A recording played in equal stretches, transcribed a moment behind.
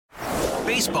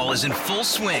Baseball is in full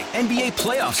swing. NBA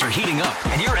playoffs are heating up,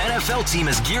 and your NFL team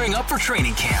is gearing up for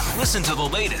training camp. Listen to the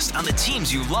latest on the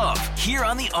teams you love here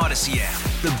on the Odyssey app.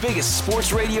 The biggest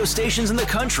sports radio stations in the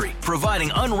country,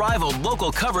 providing unrivaled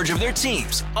local coverage of their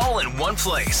teams, all in one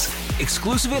place.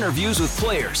 Exclusive interviews with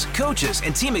players, coaches,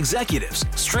 and team executives,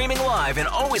 streaming live and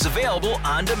always available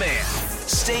on demand.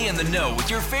 Stay in the know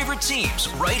with your favorite teams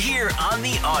right here on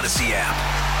the Odyssey app.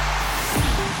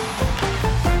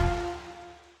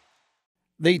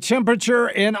 The temperature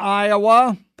in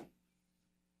Iowa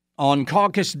on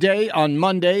caucus day on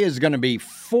Monday is going to be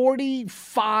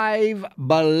 45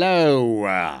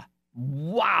 below.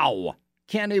 Wow.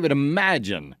 Can't even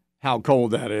imagine how cold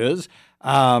that is.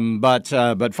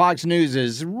 But Fox News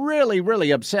is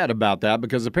really upset about that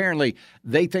because apparently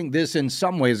they think this in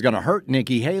some way is going to hurt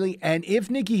Nikki Haley. And if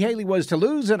Nikki Haley was to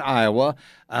lose in Iowa,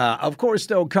 of course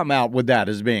they'll come out with that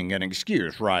as being an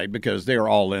excuse, right? Because they're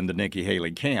all in the Nikki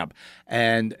Haley camp.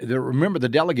 And remember the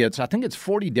delegates, I think it's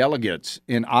 40 delegates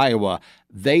in Iowa,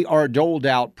 they are doled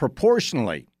out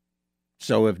proportionally.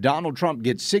 So if Donald Trump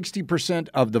gets 60%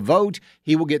 of the vote,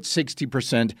 he will get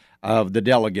 60% of the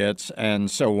delegates and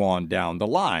so on down the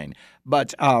line.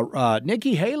 But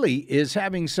Nikki Haley is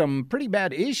having some pretty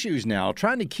bad issues now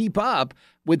trying to keep up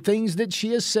with things that she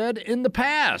has said in the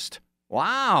past.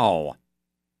 Wow.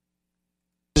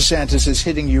 DeSantis is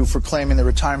hitting you for claiming the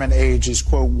retirement age is,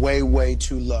 quote, way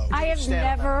too low. I have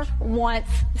never once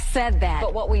said that.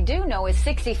 But what we do know is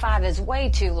 65 is way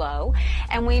too low,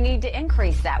 and we need to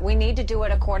increase that. We need to do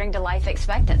it according to life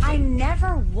expectancy. I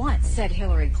never once said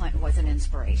Hillary Clinton was an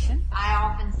inspiration. I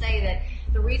often say that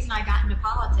the reason I got into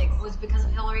politics was because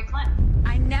of Hillary Clinton.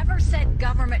 I never said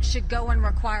government should go and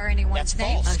require anyone's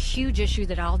name. A huge issue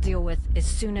that I'll deal with as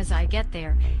soon as I get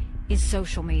there is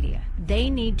social media. They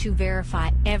need to verify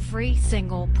every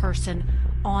single person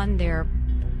on their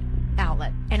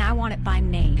outlet, and I want it by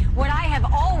name. What I have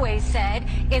always said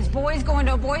is boys go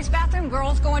into a boys' bathroom,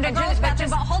 girls go into a girls' bathroom.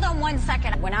 But hold on one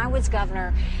second. When I was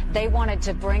governor, they wanted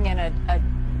to bring in a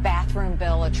bathroom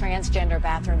bill, a transgender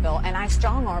bathroom bill, and I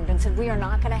strong-armed and said, we are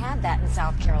not going to have that in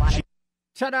South Carolina.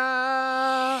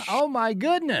 Ta-da! Oh, my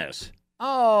goodness.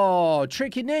 Oh,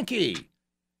 Tricky Nikki.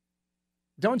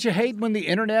 Don't you hate when the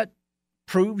internet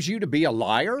proves you to be a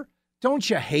liar? Don't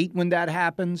you hate when that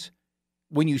happens?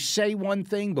 When you say one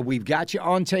thing, but we've got you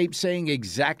on tape saying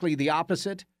exactly the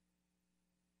opposite?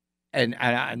 And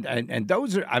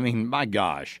those are, I mean, my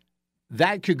gosh,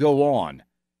 that could go on.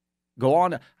 Go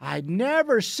on. I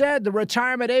never said the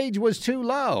retirement age was too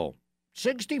low.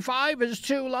 65 is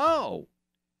too low.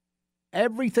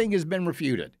 Everything has been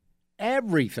refuted.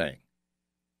 Everything.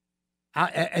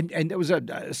 And there was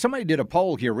somebody did a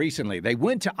poll here recently. They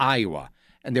went to Iowa,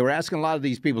 and they were asking a lot of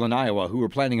these people in Iowa who were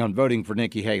planning on voting for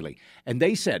Nikki Haley. And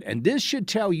they said, and this should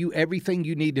tell you everything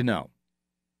you need to know.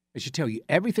 It should tell you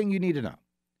everything you need to know.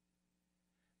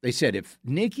 They said if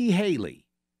Nikki Haley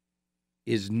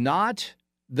is not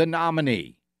the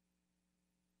nominee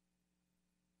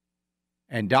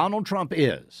and Donald Trump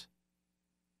is,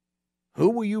 who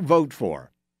will you vote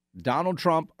for, Donald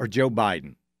Trump or Joe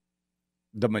Biden?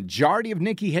 The majority of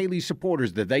Nikki Haley's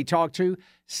supporters that they talked to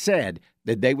said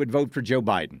that they would vote for Joe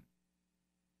Biden.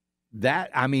 That,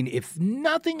 I mean, if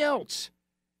nothing else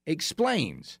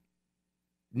explains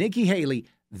Nikki Haley,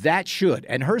 that should,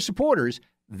 and her supporters,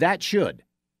 that should.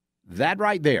 That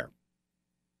right there.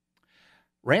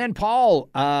 Rand Paul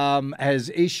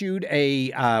has issued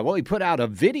he put out a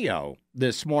video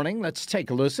this morning. Let's take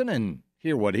a listen and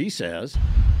hear what he says.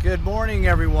 Good morning,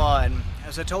 everyone.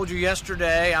 As I told you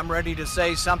yesterday, I'm ready to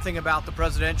say something about the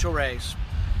presidential race.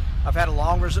 I've had a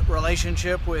long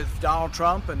relationship with Donald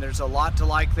Trump, and there's a lot to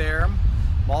like there.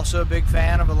 I'm also a big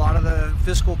fan of a lot of the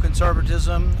fiscal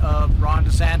conservatism of Ron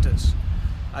DeSantis.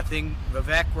 I think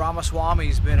Vivek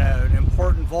Ramaswamy's been an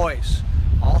important voice.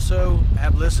 Also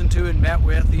have listened to and met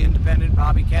with the independent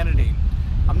Bobby Kennedy.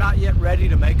 I'm not yet ready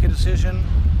to make a decision,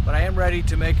 but I am ready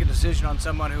to make a decision on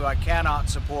someone who I cannot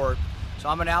support. So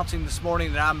I'm announcing this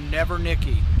morning that I'm Never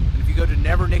Nikki. And if you go to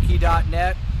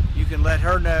nevernikki.net, you can let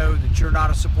her know that you're not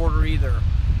a supporter either.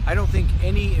 I don't think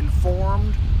any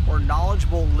informed or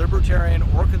knowledgeable libertarian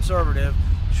or conservative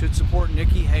should support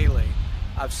Nikki Haley.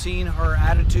 I've seen her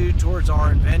attitude towards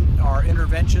our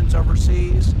interventions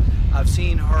overseas. I've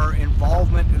seen her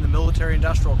involvement in the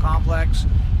military-industrial complex,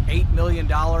 $8 million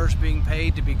being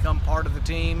paid to become part of the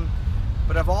team.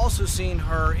 But I've also seen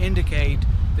her indicate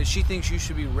that she thinks you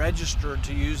should be registered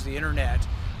to use the internet,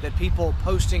 that people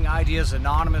posting ideas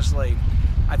anonymously.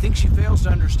 I think she fails to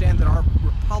understand that our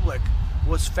republic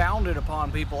was founded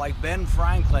upon people like Ben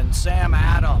Franklin, Sam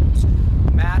Adams,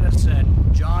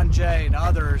 Madison, John Jay, and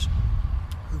others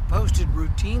who posted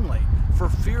routinely. For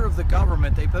fear of the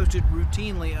government, they posted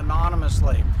routinely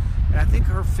anonymously. And I think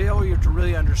her failure to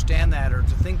really understand that, or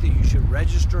to think that you should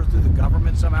register through the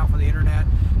government somehow for the internet,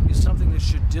 is something that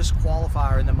should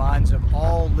disqualify her in the minds of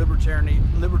all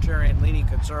libertarian-leaning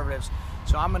conservatives.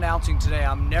 So I'm announcing today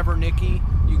I'm Never Nikki.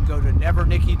 You can go to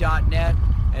nevernikki.net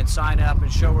and sign up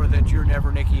and show her that you're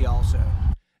Never Nikki also.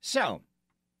 So,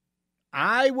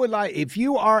 I would like, if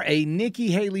you are a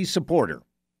Nikki Haley supporter,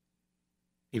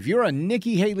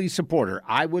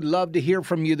 I would love to hear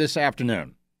from you this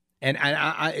afternoon. And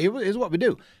here's what we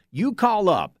do. You call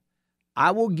up.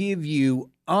 I will give you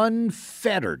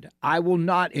unfettered. I will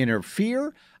not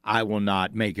interfere. I will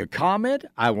not make a comment.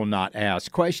 I will not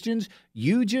ask questions.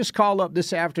 You just call up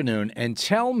this afternoon and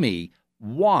tell me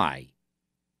why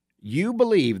you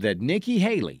believe that Nikki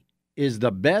Haley is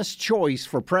the best choice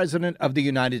for President of the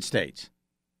United States.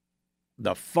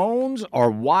 The phones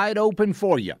are wide open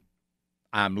for you.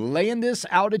 I'm laying this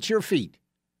out at your feet.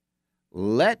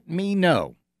 Let me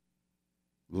know.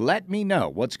 Let me know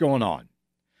what's going on.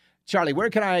 Charlie, where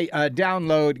can I get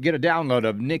a download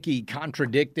of Nikki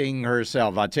contradicting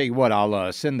herself? I'll tell you what,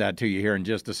 I'll send that to you here in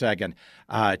just a second.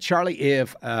 Charlie,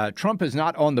 if Trump is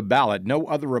not on the ballot, no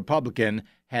other Republican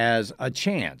has a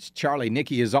chance. Charlie,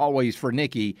 Nikki is always for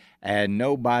Nikki and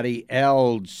nobody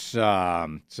else.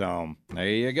 So there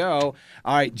you go.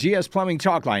 All right, GS Plumbing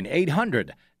Talk Line,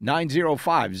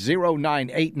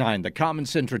 800-905-0989. The Common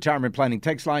Sense Retirement Planning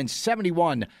text line,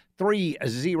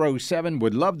 71307.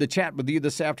 Would love to chat with you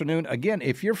this afternoon. Again,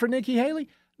 if you're for Nikki Haley,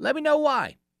 let me know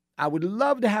why. I would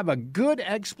love to have a good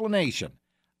explanation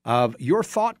of your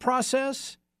thought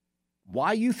process,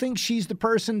 why you think she's the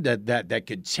person that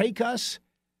could take us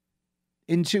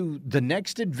into the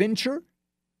next adventure,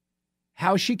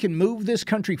 how she can move this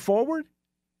country forward.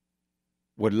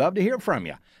 Would love to hear from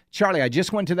you. Charlie, I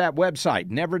just went to that website,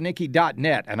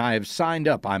 nevernikki.net, and I have signed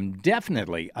up. I'm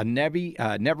definitely a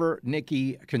Never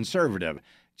Nikki conservative.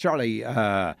 Charlie,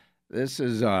 this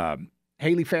is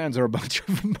Haley fans are a bunch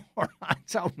of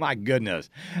morons. Oh, my goodness.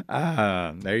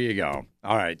 There you go.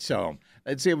 All right, so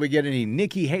let's see if we get any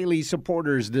Nikki Haley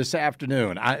supporters this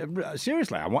afternoon.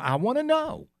 Seriously, I want to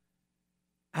know.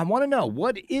 I want to know,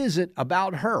 what is it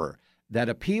about her that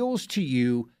appeals to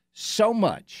you so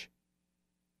much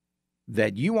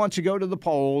that you want to go to the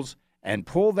polls and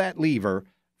pull that lever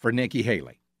for Nikki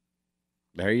Haley?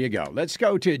 There you go. Let's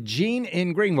go to Gene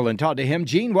in Greenville and talk to him.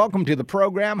 Gene, welcome to the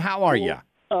program. How are you?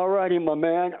 All righty, my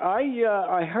man.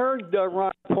 I heard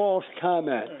Ron Paul's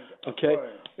comment, okay?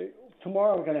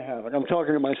 Tomorrow I'm going to have it. I'm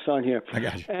talking to my son here. I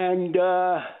got you.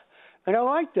 And I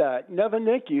like that, Never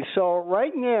Nikki. So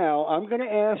right now, I'm going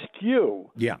to ask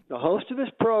you, the host of this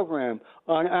program,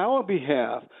 on our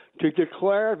behalf, to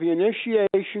declare the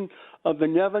initiation of the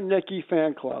Never Nikki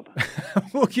fan club.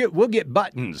 We'll get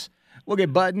buttons. We'll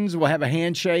get buttons. We'll have a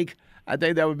handshake. I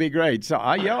think that would be great. So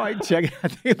I'd check it. I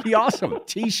think it'd be awesome.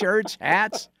 T-shirts,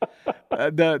 hats,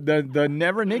 the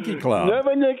Never Nikki Club.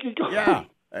 Never Nikki Club. Yeah.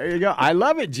 There you go. I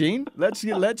love it, Gene. Let's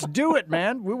do it,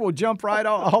 man. We will jump right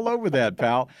all over that,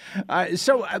 pal.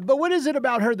 But what is it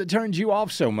about her that turns you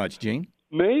off so much, Gene?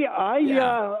 Me?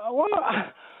 I'll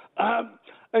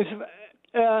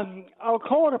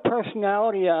call it a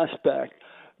personality aspect,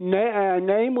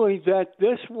 namely that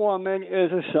this woman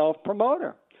is a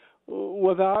self-promoter.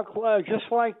 Just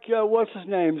like what's his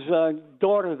name's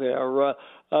daughter there,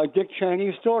 Dick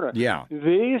Cheney's daughter. Yeah.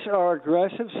 These are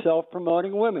aggressive,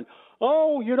 self-promoting women.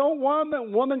 Oh, you don't want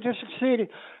women to succeed.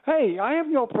 Hey, I have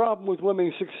no problem with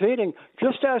women succeeding,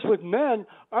 just as with men.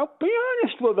 I'll be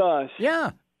honest with us.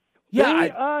 Yeah. Be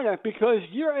honest, because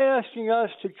you're asking us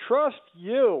to trust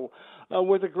you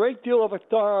with a great deal of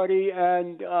authority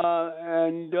and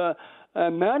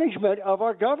management of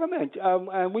our government,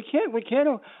 and we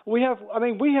have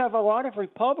a lot of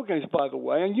Republicans, by the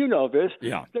way, and you know this,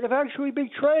 that have actually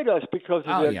betrayed us because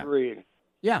of their greed.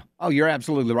 Yeah. Oh, you're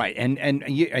absolutely right. And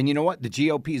you know what? The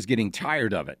GOP is getting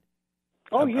tired of it.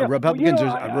 Oh, yeah. Republicans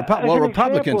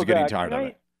are getting tired of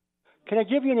it. Can I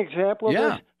give you an example of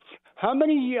this? How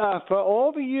many, for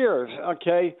all the years,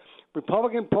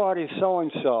 Republican Party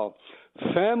so-and-so,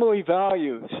 family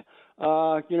values,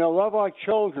 love our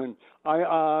children,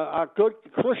 a good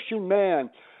Christian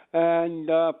man, and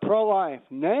pro-life.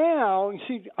 Now, you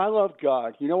see, I love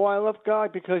God. You know why I love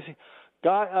God? Because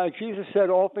God, Jesus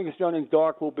said all things done in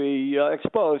dark will be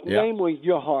exposed, namely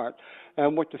your heart.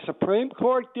 And what the Supreme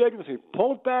Court did was they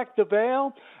pulled back the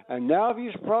veil, and now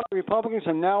these Republicans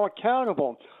are now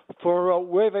accountable for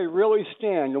where they really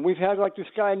stand. And we've had like this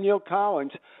guy, Neil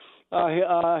Collins.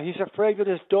 He's afraid that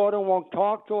his daughter won't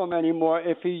talk to him anymore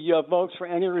if he votes for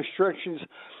any restrictions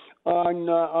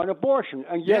on abortion,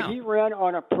 and yet he ran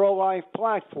on a pro-life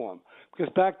platform.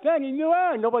 Because back then he knew,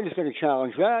 nobody's going to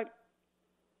challenge that.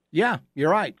 Yeah, you're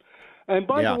right. And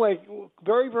by the way,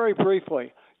 very, very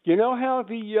briefly, you know how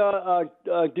the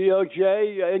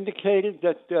DOJ indicated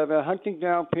that they're hunting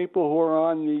down people who are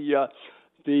on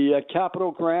the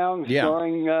Capitol grounds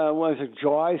during, was it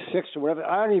July 6th or whatever?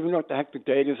 I don't even know what the heck the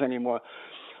date is anymore.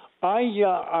 I'm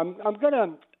going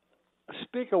to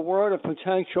speak a word of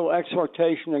potential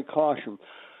exhortation and caution.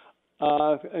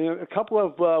 In a couple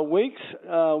of weeks,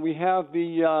 we have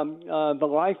the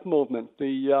Life Movement,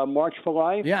 the March for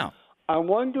Life. Yeah. I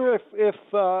wonder if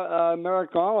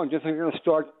Merrick Garland isn't going to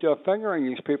start fingering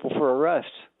these people for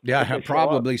arrests. Yeah,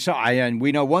 probably so. And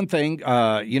we know one thing.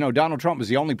 Donald Trump was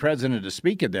the only president to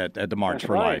speak at the March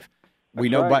for Life. We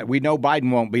know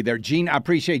Biden won't be there. Gene, I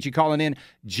appreciate you calling in.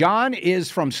 John is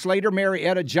from Slater,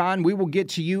 Marietta. John, we will get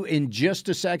to you in just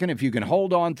a second if you can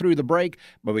hold on through the break,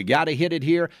 but we got to hit it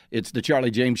here. It's the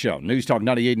Charlie James Show. News Talk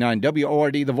 98.9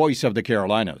 WORD, the voice of the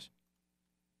Carolinas.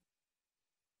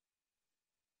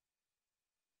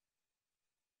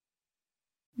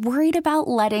 Worried about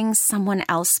letting someone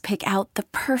else pick out the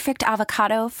perfect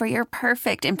avocado for your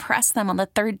perfect impress them on the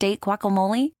third date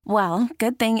guacamole? Well,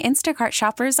 good thing Instacart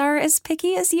shoppers are as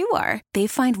picky as you are. They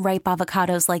find ripe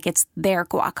avocados like it's their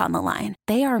guac on the line.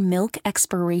 They are milk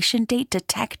expiration date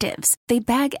detectives. They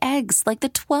bag eggs like the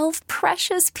 12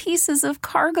 precious pieces of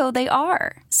cargo they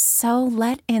are. So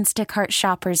let Instacart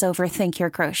shoppers overthink your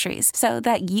groceries so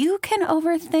that you can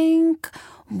overthink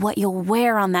what you'll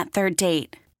wear on that third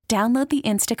date. Download the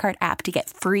Instacart app to get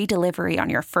free delivery on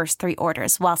your first 3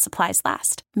 orders while supplies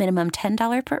last. Minimum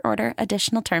 $10 per order.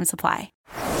 Additional terms apply.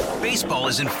 Baseball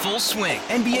is in full swing.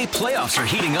 NBA playoffs are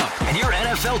heating up, and your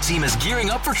NFL team is gearing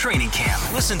up for training camp.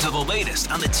 Listen to the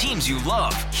latest on the teams you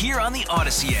love here on the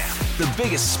Odyssey app. The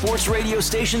biggest sports radio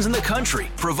stations in the country,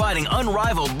 providing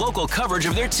unrivaled local coverage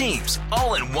of their teams,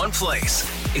 all in one place.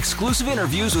 Exclusive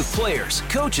interviews with players,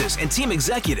 coaches, and team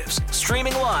executives,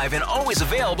 streaming live and always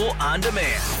available on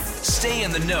demand. Stay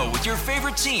in the know with your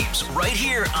favorite teams right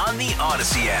here on the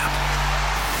Odyssey app.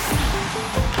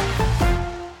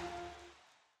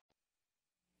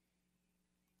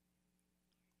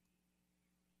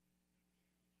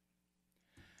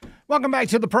 Welcome back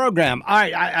to the program.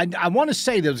 I want to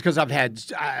say this because I've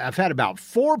had about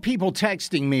 4 people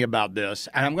texting me about this,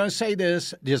 and I'm going to say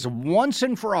this just once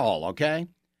and for all, okay?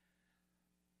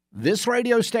 This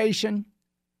radio station,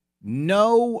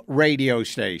 no radio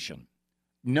station,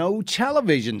 no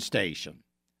television station,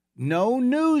 no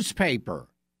newspaper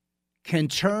can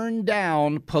turn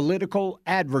down political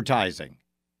advertising.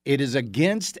 It is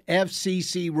against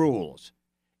FCC rules.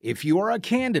 If you are a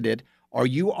candidate or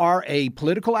you are a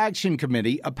political action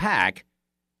committee, a PAC,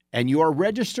 and you are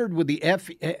registered with the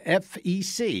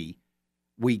FEC,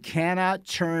 we cannot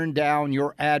turn down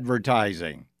your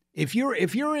advertising. If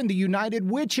you're in the United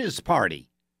Witches Party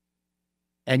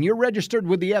and you're registered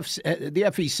with the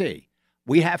FEC,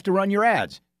 we have to run your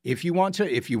ads. If you want to,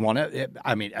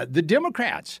 the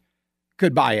Democrats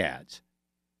could buy ads.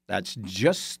 That's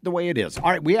just the way it is. All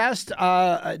right, we asked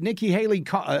Nikki Haley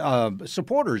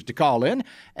supporters to call in,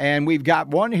 and we've got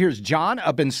one. Here's John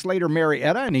up in Slater,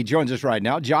 Marietta, and he joins us right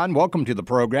now. John, welcome to the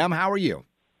program. How are you?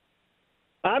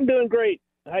 I'm doing great.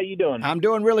 How you doing? I'm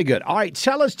doing really good. All right,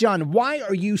 tell us, John, why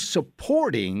are you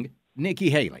supporting Nikki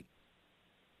Haley?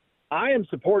 I am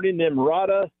supporting them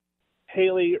Rada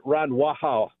Haley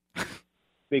Radwaha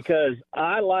because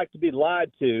I like to be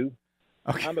lied to.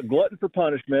 Okay. I'm a glutton for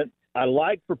punishment. I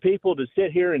like for people to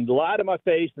sit here and lie to my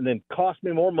face and then cost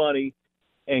me more money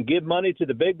and give money to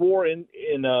the big war in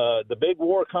the big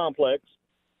war complex.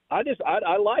 I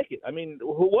like it. I mean,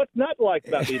 what's not to like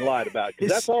about being lied about?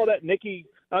 Because that's all that Nikki.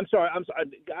 I'm sorry.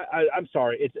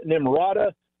 It's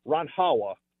Nimrata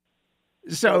Ranhawa.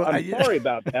 So I'm sorry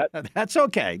about that. That's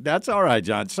okay. That's all right,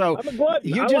 John. So I'm a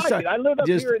glutton. I like it. I live up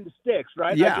here in the sticks,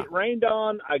 right? Yeah. I get rained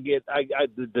on.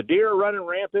 The deer are running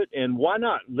rampant, and why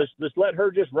not? Let's let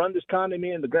her just run this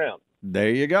condominium in the ground.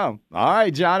 There you go. All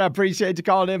right, John. I appreciate you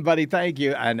calling in, buddy. Thank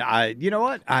you. And you know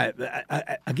what?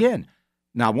 Again,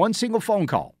 not one single phone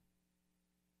call.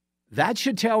 That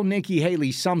should tell Nikki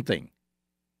Haley something.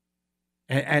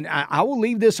 And I will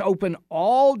leave this open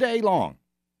all day long.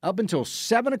 Up until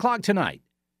 7 o'clock tonight.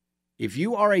 If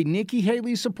you are a Nikki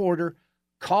Haley supporter,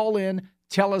 call in,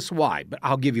 tell us why. But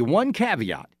I'll give you one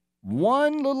caveat,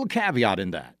 one little caveat in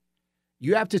that.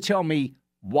 You have to tell me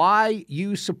why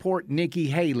you support Nikki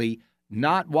Haley,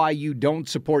 not why you don't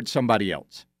support somebody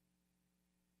else.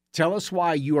 Tell us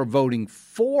why you are voting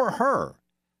for her,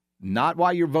 not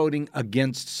why you're voting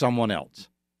against someone else.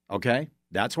 Okay?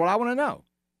 That's what I want to know.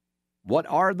 What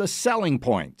are the selling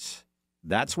points?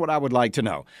 That's what I would like to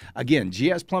know. Again,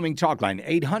 GS Plumbing Talk Line,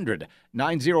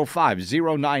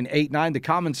 800-905-0989. The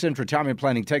Common Sense Retirement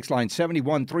Planning text line,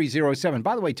 71307.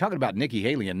 By the way, talking about Nikki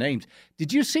Haley and names,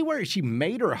 did you see where she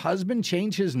made her husband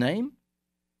change his name?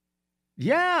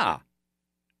 Yeah.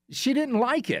 She didn't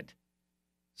like it.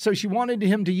 So she wanted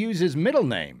him to use his middle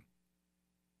name.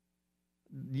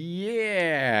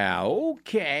 Yeah,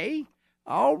 okay.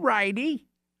 All righty.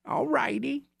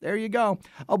 There you go.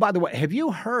 Oh, by the way, have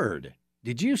you heard,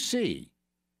 did you see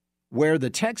where the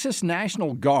Texas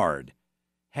National Guard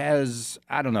has,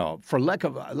 I don't know, for lack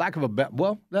of a better,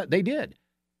 well, they did.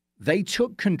 They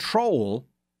took control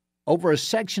over a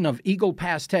section of Eagle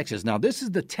Pass, Texas. Now, this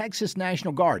is the Texas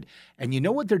National Guard. And you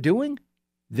know what they're doing?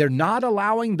 They're not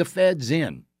allowing the feds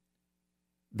in.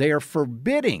 They are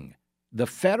forbidding the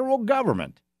federal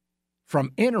government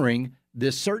from entering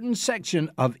this certain section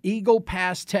of Eagle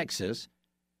Pass, Texas.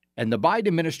 And the Biden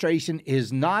administration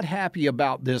is not happy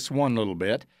about this one little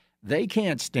bit. They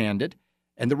can't stand it.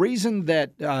 And the reason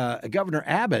that Governor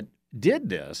Abbott did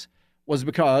this was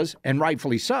because, and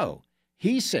rightfully so,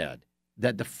 he said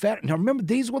that now remember,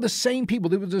 these were the same people,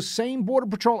 they were the same Border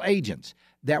Patrol agents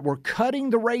that were cutting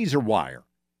the razor wire.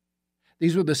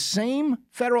 These were the same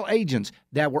federal agents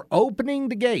that were opening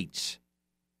the gates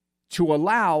to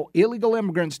allow illegal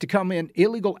immigrants to come in,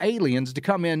 illegal aliens to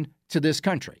come in to this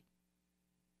country.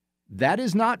 That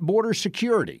is not border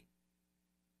security.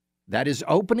 That is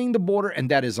opening the border,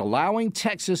 and that is allowing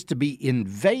Texas to be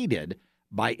invaded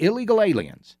by illegal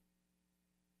aliens.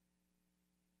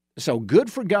 So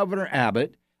good for Governor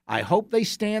Abbott. I hope they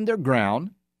stand their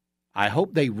ground. I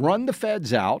hope they run the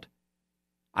feds out.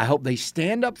 I hope they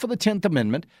stand up for the 10th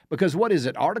Amendment, because what is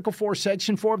it? Article 4,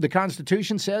 Section 4 of the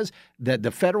Constitution says that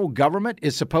the federal government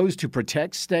is supposed to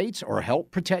protect states or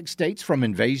help protect states from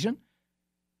invasion.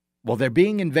 Well, they're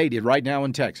being invaded right now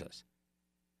in Texas.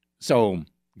 So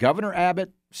Governor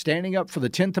Abbott standing up for the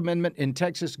 10th Amendment in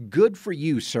Texas, good for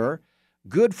you, sir.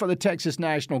 Good for the Texas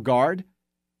National Guard.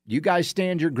 You guys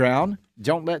stand your ground.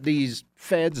 Don't let these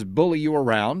feds bully you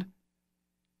around.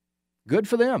 Good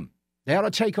for them. They ought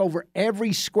to take over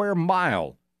every square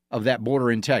mile of that border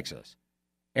in Texas.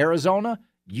 Arizona,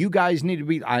 you guys need to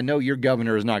be, I know your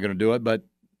governor is not going to do it, but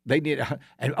they need,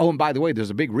 and by the way,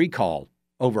 there's a big recall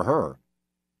over her.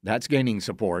 That's gaining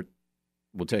support.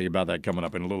 We'll tell you about that coming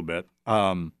up in a little bit.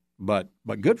 But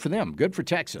good for them. Good for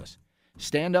Texas.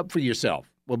 Stand up for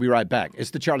yourself. We'll be right back. It's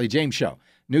the Charlie James Show.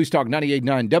 News Talk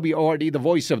 98.9 WORD, the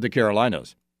voice of the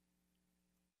Carolinas.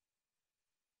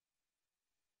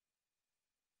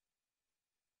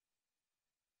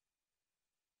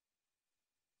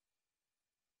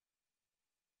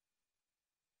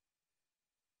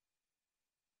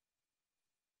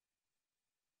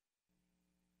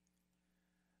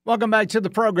 Welcome back to the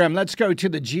program. Let's go to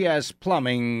the GS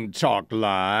Plumbing Talk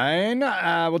Line.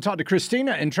 We'll talk to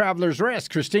Christina in Travelers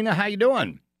Rest. Christina, how you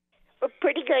doing?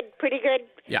 Pretty good.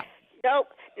 Yeah. No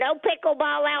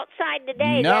pickleball outside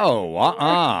today. No,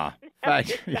 In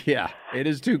fact, yeah, it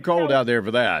is too cold out there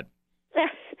for that.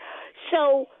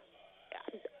 So,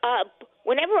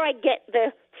 whenever I get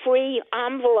the free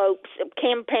envelopes,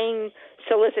 campaign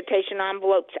solicitation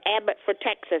envelopes, Abbott for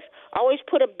Texas, I always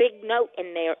put a big note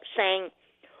in there saying,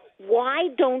 why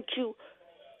don't you,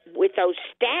 with those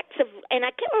stacks of, and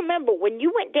I can't remember, when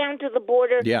you went down to the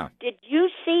border, did you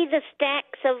see the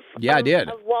stacks of I did.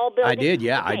 Of wall building? I did,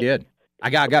 yeah, okay. I did. I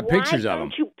got pictures of them. Why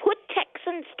don't you put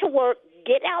Texans to work,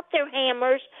 get out their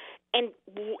hammers, and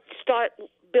start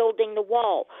building the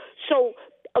wall? So,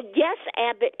 yes,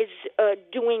 Abbott is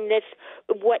doing this,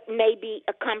 what may be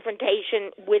a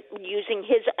confrontation with using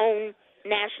his own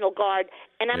National Guard,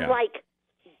 and I'm like,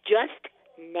 just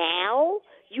now?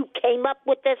 You came up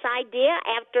with this idea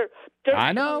after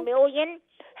 13 million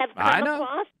have come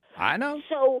across? I know.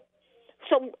 So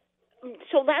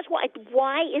that's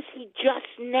why is he just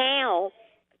now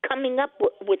coming up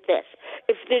with this?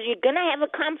 If you're going to have a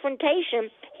confrontation,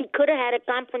 he could have had a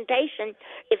confrontation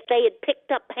if they had picked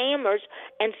up hammers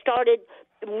and started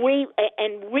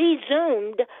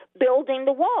resumed building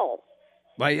the wall.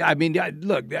 I mean,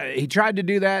 look, he tried to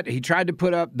do that. He tried to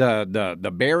put up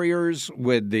the barriers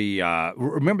with the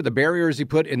remember the barriers he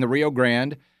put in the Rio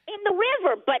Grande? In the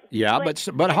river, but... Yeah,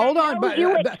 but hold on.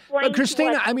 But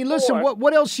Christina, I mean, listen,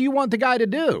 what else do you want the guy to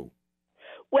do?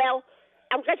 Well,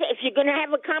 I was going to say, if you're going to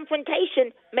have a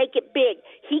confrontation, make it big.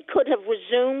 He could have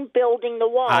resumed building the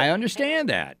wall. I understand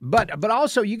that. But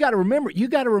also, you got to remember,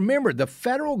 the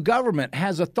federal government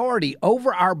has authority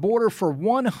over our border for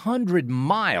 100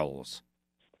 miles.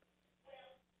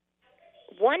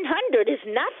 100 is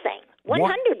nothing.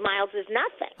 100 miles is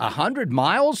nothing. 100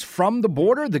 miles from the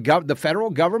border? The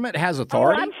federal government has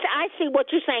authority? I see what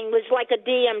you're saying. It's like a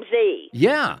DMZ.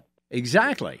 Yeah,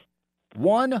 exactly.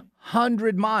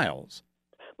 100 miles.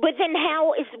 But then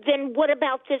what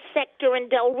about this sector in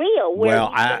Del Rio?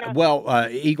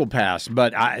 Eagle Pass.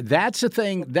 But that's the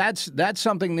thing. That's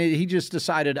something that he just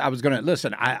decided I was going to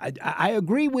listen. I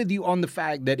agree with you on the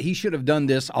fact that he should have done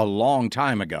this a long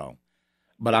time ago.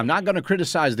 But I'm not going to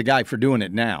criticize the guy for doing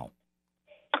it now.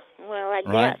 Well, I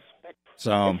guess.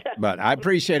 So, but I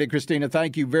appreciate it, Christina.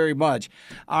 Thank you very much.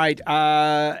 All right,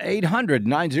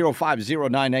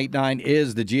 800-905-0989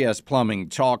 is the GS Plumbing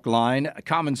talk line.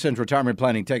 Common Sense Retirement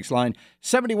Planning text line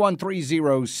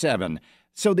 71307.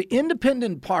 So the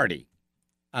Independent Party,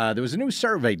 there was a new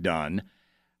survey done,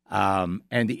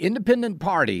 and the Independent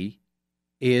Party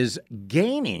is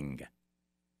gaining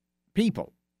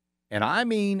people. And I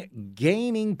mean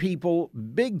gaining people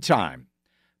big time.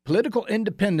 Political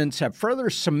independents have further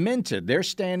cemented their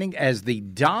standing as the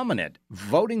dominant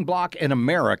voting bloc in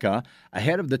America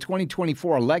ahead of the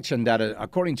 2024 election that,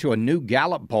 according to a new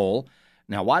Gallup poll.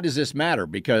 Now, why does this matter?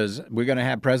 Because we're going to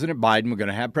have President Biden, we're going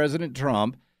to have President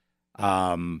Trump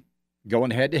going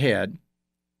head-to-head,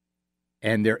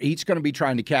 and they're each going to be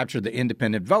trying to capture the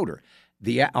independent voter.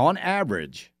 On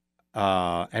average,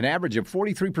 an average of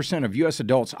 43% of U.S.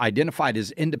 adults identified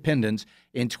as independents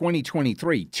in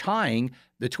 2023, tying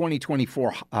the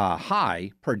 2024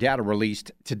 high per data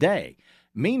released today.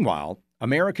 Meanwhile,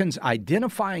 Americans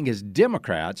identifying as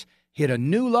Democrats hit a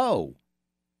new low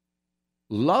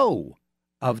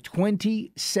of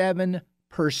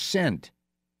 27%.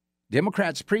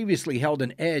 Democrats previously held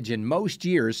an edge in most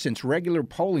years since regular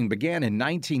polling began in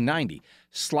 1990.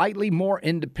 Slightly more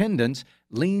independents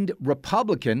leaned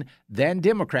Republican than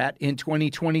Democrat in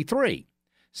 2023.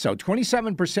 So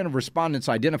 27% of respondents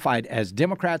identified as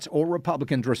Democrats or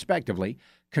Republicans, respectively.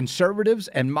 Conservatives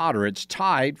and moderates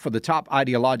tied for the top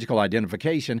ideological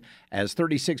identification as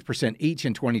 36% each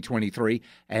in 2023,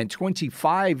 and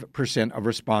 25% of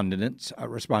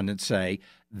respondents say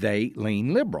they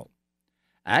lean liberal.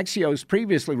 Axios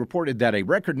previously reported that a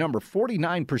record number,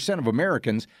 49% of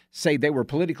Americans, say they were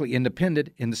politically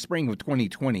independent in the spring of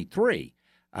 2023.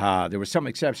 There was some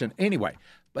exception. Anyway,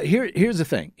 but here's the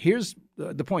thing. Here's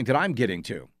the point that I'm getting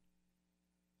to.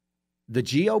 The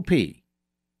GOP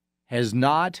has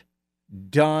not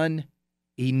done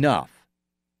enough.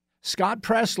 Scott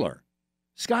Presler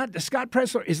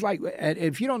is like,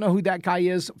 if you don't know who that guy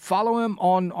is, follow him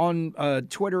on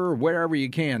Twitter or wherever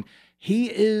you can.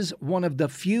 He is one of the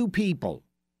few people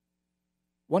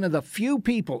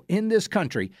in this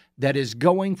country that is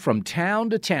going from town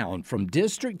to town, from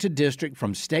district to district,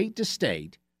 from state to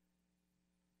state,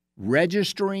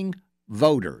 registering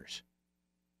voters.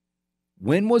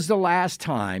 When was the last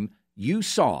time you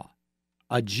saw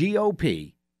a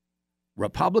GOP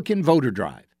Republican voter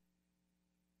drive?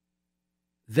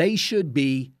 They should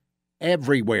be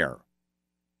everywhere.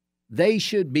 They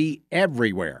should be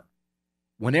everywhere.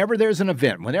 Whenever there's an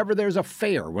event, whenever there's a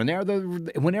fair,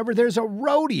 whenever there's a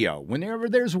rodeo, whenever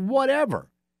there's whatever,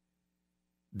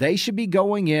 they should be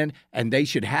going in and they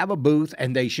should have a booth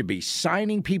and they should be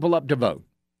signing people up to vote.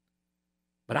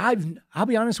 But I'll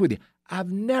be honest with you,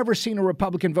 I've never seen a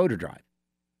Republican voter drive.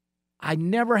 I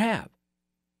never have.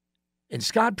 And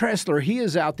Scott Presler, he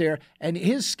is out there and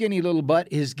his skinny little butt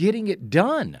is getting it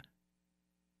done.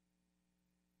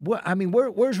 Well, I mean,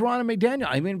 where's Ronna McDaniel?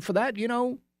 I mean, for that,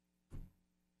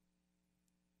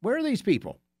 where are these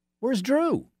people? Where's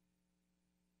Drew?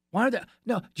 Why are they?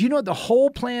 No, do you know what the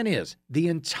whole plan is? The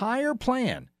entire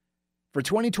plan for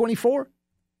 2024?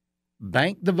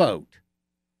 Bank the vote.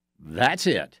 That's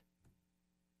it.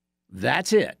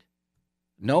 That's it.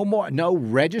 No more, no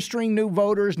registering new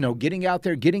voters, no getting out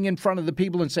there, getting in front of the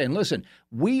people and saying, listen,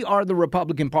 we are the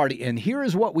Republican Party, and here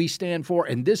is what we stand for,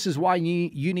 and this is why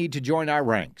you need to join our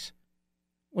ranks.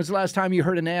 When's the last time you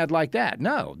heard an ad like that?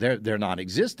 No, they're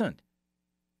non-existent.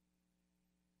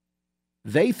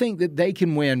 They think that they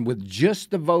can win with just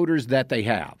the voters that they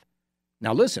have.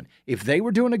 Now, listen, if they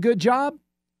were doing a good job,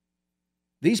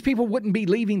 these people wouldn't be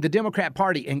leaving the Democrat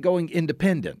Party and going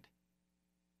independent.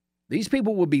 These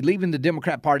people would be leaving the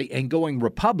Democrat Party and going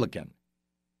Republican.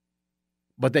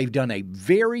 But they've done a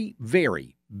very,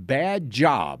 very bad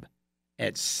job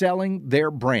at selling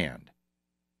their brand.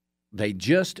 They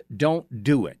just don't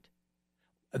do it.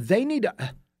 They need to,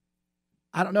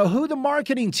 I don't know who the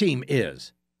marketing team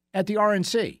is at the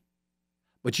RNC,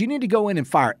 but you need to go in and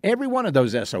fire every one of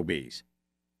those SOBs.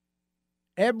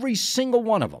 Every single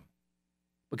one of them.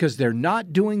 Because they're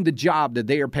not doing the job that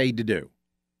they are paid to do.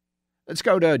 Let's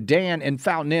go to Dan in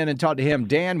Fountain Inn and talk to him.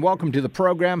 Dan, welcome to the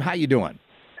program. How you doing?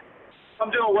 I'm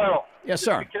doing well. Yes, Just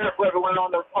sir. Be careful, everyone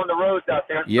on the roads out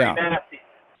there. It's Yeah. pretty nasty.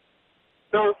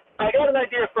 So I got an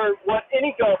idea for what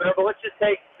any governor, but let's just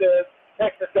take the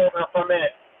Texas governor for a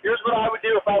minute. Here's what I would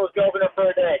do if I was governor for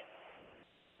a day.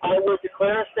 I would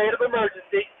declare a state of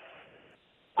emergency.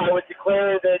 I would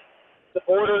declare that the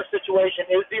border situation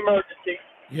is the emergency.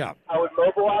 Yeah. I would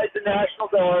mobilize the National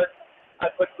Guard.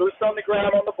 I'd put boots on the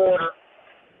ground on the border.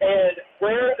 And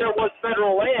where there was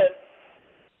federal land,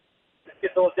 it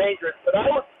gets a little dangerous, but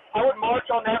I would march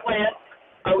on that land.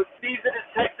 I would seize it as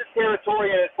Texas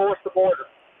territory and enforce the border.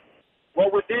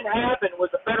 What would then happen was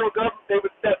the federal government, they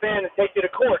would step in and take you to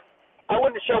court. I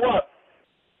wouldn't show up.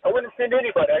 I wouldn't send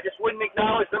anybody. I just wouldn't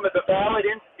acknowledge them as a valid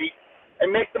entity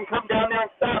and make them come down there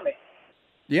and stop me.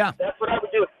 Yeah. That's what I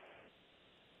would do.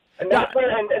 And that's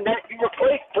where, and that you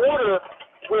replace border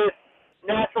with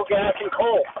natural gas and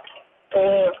coal,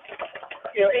 or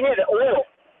any of the oil.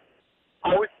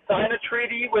 I would sign a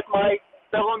treaty with my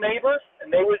fellow neighbors,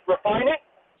 and they would refine it.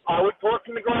 I would pour it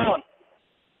from the ground.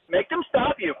 Make them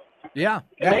stop you. Yeah,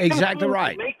 exactly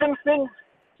right. Make them send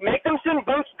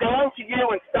boots down to you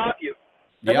and stop you.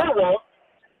 And Yeah. they won't.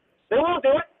 They won't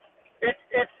do it.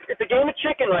 It's a game of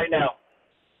chicken right now.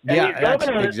 And Yeah, these that's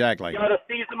governors exactly. got to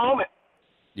seize the moment.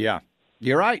 Yeah.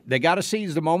 You're right. They got to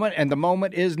seize the moment, and the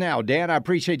moment is now. Dan, I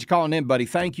appreciate you calling in, buddy.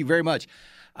 Thank you very much.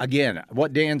 Again,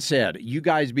 what Dan said, you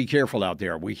guys be careful out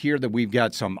there. We hear that we've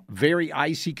got some very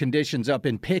icy conditions up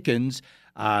in Pickens.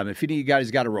 If any of you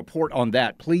guys got a report on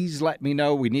that, please let me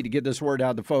know. We need to get this word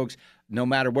out to folks, no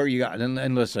matter where you got.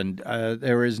 And listen,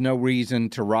 there is no reason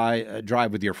to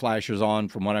drive with your flashers on.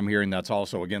 From what I'm hearing, that's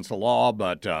also against the law,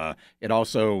 but it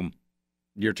also...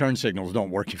 your turn signals don't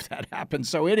work if that happens.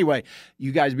 So anyway,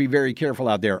 you guys be very careful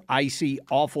out there. Icy,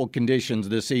 awful conditions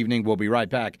this evening. We'll be right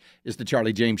back. It's the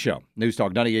Charlie James Show. News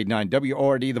Talk 98.9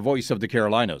 WORD, the voice of the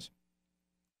Carolinas.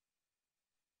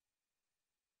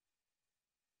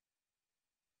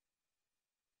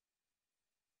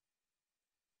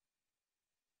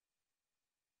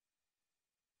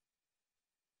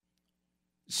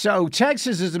 So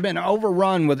Texas has been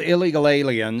overrun with illegal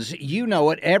aliens. You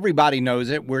know it. Everybody knows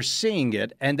it. We're seeing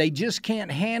it. And they just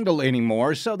can't handle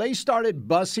anymore. So they started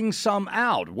bussing some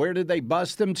out. Where did they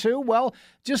bus them to? Well,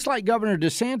 just like Governor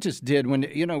DeSantis did when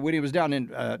he was down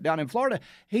in Florida.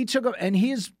 He took them and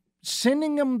he's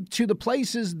sending them to the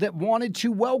places that wanted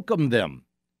to welcome them.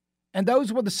 And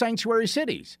those were the sanctuary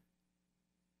cities.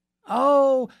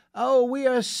 Oh, we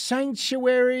are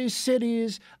sanctuary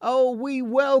cities. Oh, we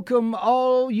welcome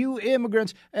all you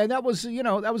immigrants. And that was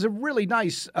a really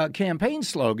nice campaign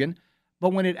slogan.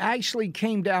 But when it actually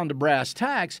came down to brass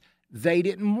tacks, they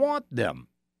didn't want them.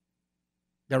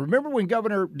 Now, remember when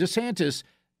Governor DeSantis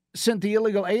sent the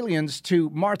illegal aliens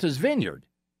to Martha's Vineyard?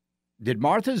 Did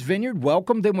Martha's Vineyard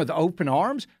welcome them with open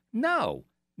arms? No,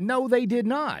 they did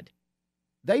not.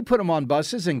 They put them on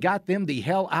buses and got them the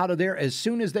hell out of there as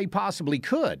soon as they possibly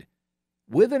could,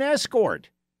 with an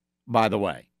escort, by the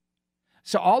way.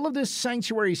 So all of this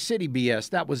sanctuary city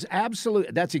BS,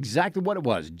 that's exactly what it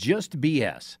was, just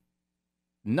BS.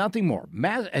 Nothing more.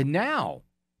 And now,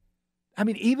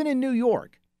 even in New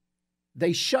York,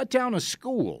 they shut down a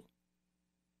school.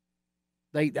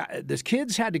 The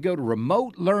kids had to go to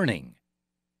remote learning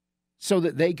so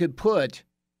that they could put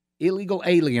illegal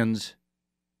aliens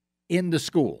in the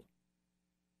school.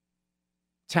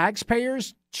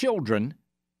 Taxpayers' children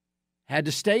had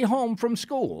to stay home from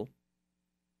school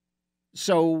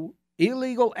so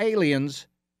illegal aliens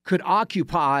could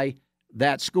occupy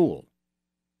that school.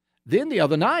 Then the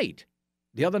other night,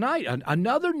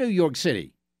 another New York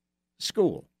City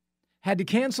school had to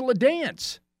cancel a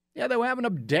dance. Yeah, they were having a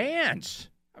dance.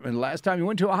 The last time you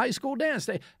went to a high school dance,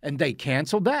 they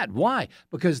canceled that. Why?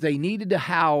 Because they needed to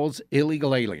house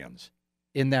illegal aliens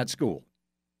in that school.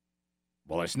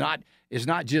 Well, it's not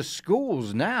just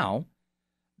schools now.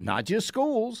 Not just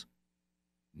schools.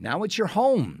 Now it's your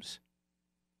homes.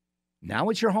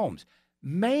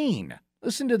 Maine,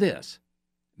 listen to this.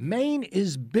 Maine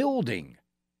is building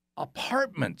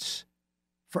apartments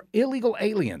for illegal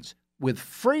aliens with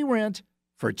free rent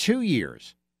for 2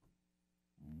 years.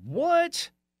 What?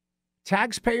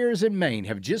 Taxpayers in Maine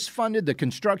have just funded the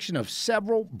construction of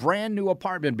several brand new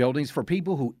apartment buildings for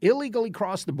people who illegally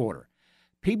cross the border.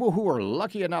 People who are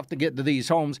lucky enough to get to these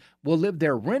homes will live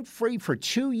there rent-free for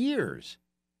 2 years.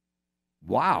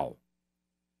 Wow.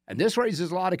 And this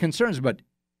raises a lot of concerns, but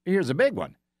here's a big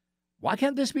one. Why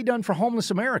can't this be done for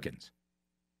homeless Americans?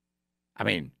 How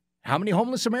many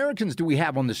homeless Americans do we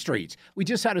have on the streets? We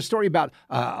just had a story about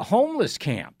homeless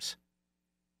camps.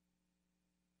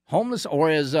 Homeless, or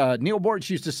as Neil Bortz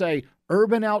used to say,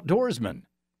 urban outdoorsmen.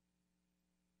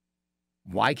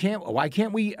 Why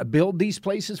can't we build these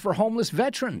places for homeless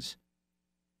veterans?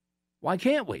 Why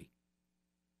can't we?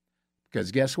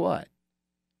 Because guess what?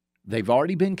 They've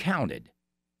already been counted.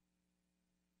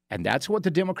 And that's what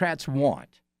the Democrats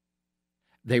want.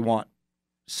 They want,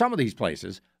 some of these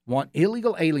places want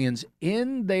illegal aliens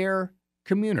in their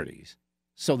communities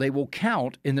so they will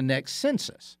count in the next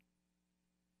census.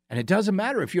 And it doesn't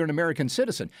matter if you're an American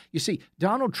citizen. You see,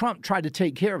 Donald Trump tried to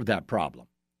take care of that problem.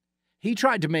 He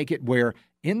tried to make it where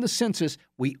in the census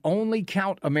we only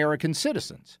count American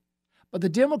citizens. But the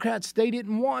Democrats, they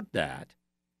didn't want that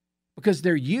because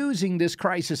they're using this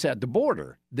crisis at the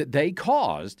border that they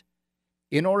caused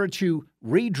in order to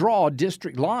redraw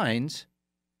district lines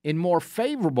in more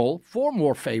favorable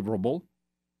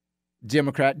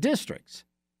Democrat districts.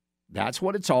 That's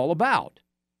what it's all about.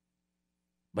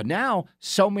 But now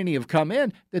so many have come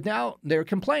in that now they're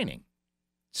complaining.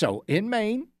 So in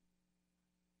Maine,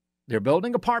 they're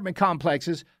building apartment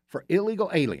complexes for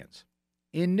illegal aliens.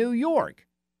 In New York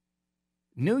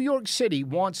City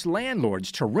wants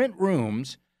landlords to rent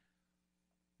rooms,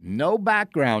 no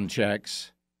background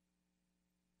checks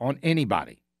on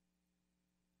anybody.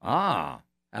 How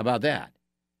about that?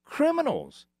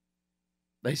 Criminals,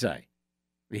 they say.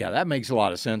 Yeah, that makes a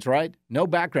lot of sense, right? No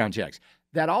background checks.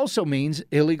 That also means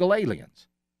illegal aliens.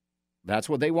 That's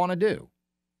what they want to do.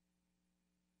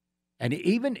 And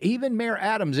even Mayor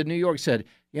Adams in New York said,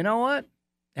 you know what?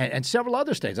 And several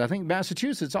other states, I think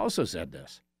Massachusetts also said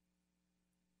this.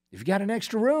 If you got an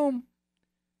extra room,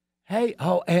 hey,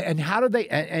 and how do they,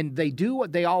 and they do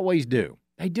what they always do.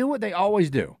 They do what they always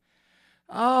do.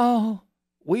 Oh,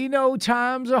 we know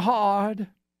times are hard.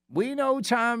 We know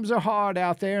times are hard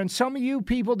out there, and some of you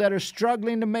people that are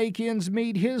struggling to make ends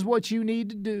meet, here's what you need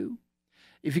to do.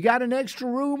 If you got an extra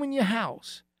room in your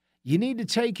house, you need to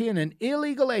take in an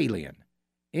illegal alien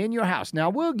in your house. Now,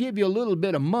 we'll give you a little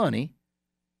bit of money.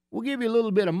 We'll give you a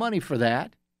little bit of money for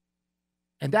that,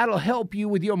 and that'll help you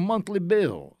with your monthly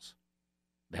bills.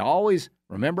 They always,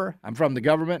 remember, I'm from the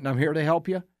government, and I'm here to help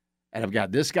you, and I've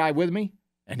got this guy with me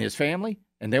and his family,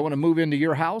 and they want to move into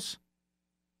your house.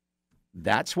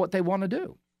 That's what they want to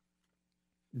do.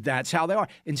 That's how they are.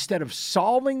 Instead of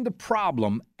solving the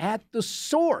problem at the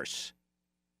source,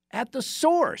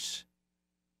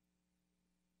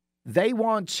 they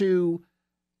want to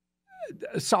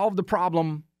solve the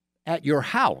problem at your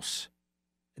house.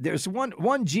 There's one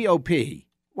GOP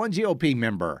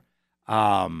member,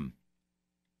 and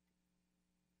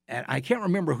I can't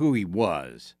remember who he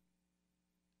was.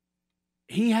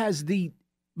 He has the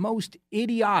most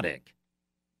idiotic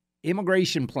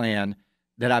immigration plan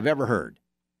that I've ever heard.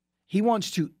 He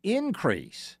wants to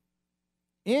increase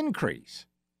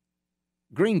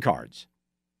green cards.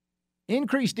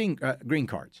 Increased green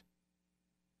cards.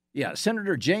 Yeah,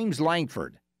 Senator James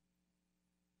Lankford,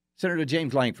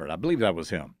 I believe that was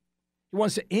him. He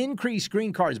wants to increase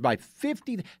green cards by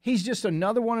 50. He's just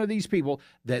another one of these people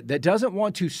that doesn't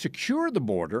want to secure the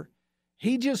border.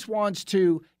 He just wants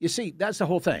to, you see, that's the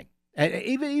whole thing. And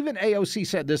even AOC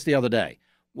said this the other day.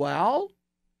 Well,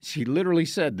 she literally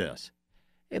said this.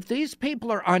 If these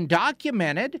people are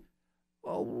undocumented,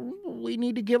 well, we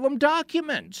need to give them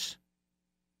documents.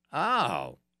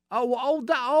 Why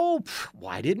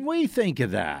didn't we think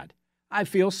of that? I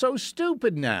feel so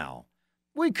stupid now.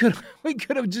 We could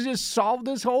have just solved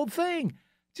this whole thing.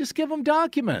 Just give them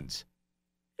documents.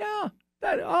 Yeah.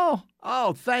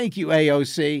 Thank you,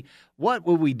 AOC. What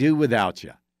would we do without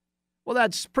you? Well,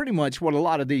 that's pretty much what a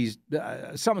lot of these,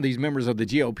 some of these members of the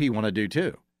GOP want to do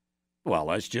too. Well,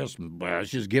 let's just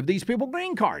give these people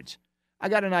green cards. I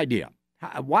got an idea.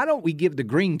 Why don't we give the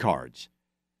green cards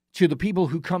to the people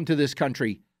who come to this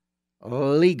country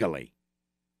legally?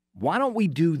 Why don't we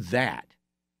do that?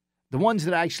 The ones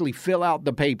that actually fill out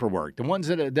the paperwork, the ones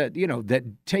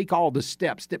that take all the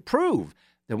steps that prove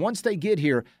that once they get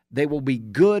here, they will be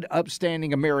good,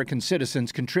 upstanding American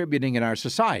citizens contributing in our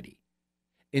society.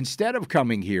 Instead of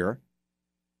coming here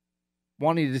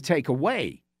wanting to take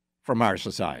away from our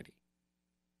society.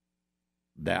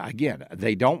 Again,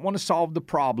 they don't want to solve the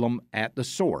problem at the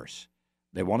source.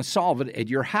 They want to solve it at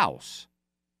your house.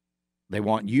 They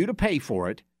want you to pay for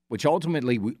it, which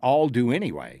ultimately we all do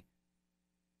anyway.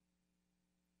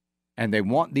 And they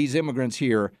want these immigrants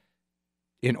here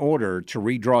in order to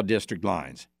redraw district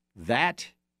lines.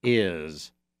 That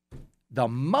is the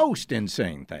most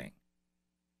insane thing.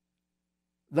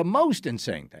 The most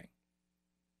insane thing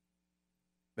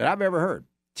that I've ever heard.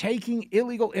 Taking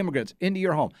illegal immigrants into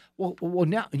your home. Well,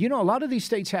 now, a lot of these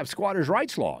states have squatters'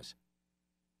 rights laws.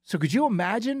 So could you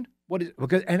imagine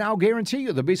and I'll guarantee you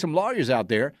there'll be some lawyers out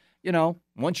there,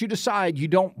 once you decide you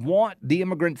don't want the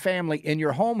immigrant family in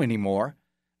your home anymore,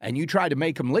 and you try to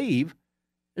make them leave,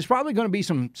 there's probably going to be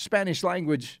some Spanish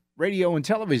language radio and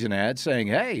television ads saying,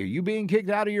 hey, are you being kicked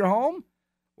out of your home?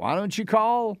 Why don't you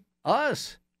call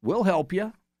us? We'll help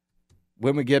you.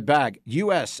 When we get back,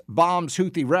 U.S. bombs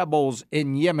Houthi rebels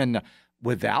in Yemen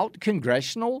without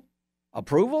congressional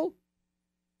approval?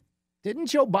 Didn't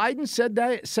Joe Biden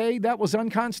say that was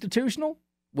unconstitutional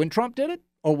when Trump did it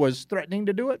or was threatening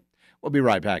to do it? We'll be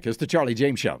right back. It's the Charlie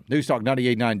James Show. News Talk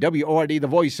 98.9 WORD, the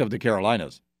voice of the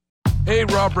Carolinas. Hey,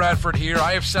 Rob Bradford here.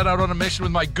 I have set out on a mission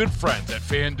with my good friends at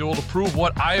FanDuel to prove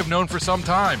what I have known for some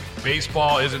time.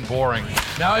 Baseball isn't boring.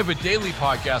 Now I have a daily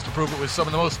podcast to prove it with some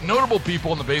of the most notable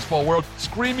people in the baseball world,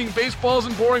 screaming baseball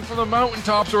isn't boring from the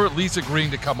mountaintops, or at least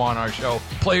agreeing to come on our show.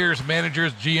 Players,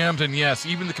 managers, GMs, and yes,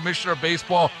 even the commissioner of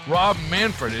baseball, Rob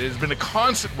Manfred. It has been a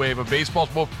constant wave of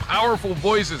baseball's most powerful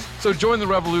voices. So join the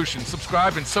revolution.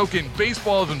 Subscribe and soak in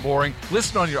Baseball Isn't Boring.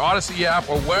 Listen on your Odyssey app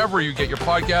or wherever you get your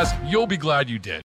podcasts. You'll be glad you did.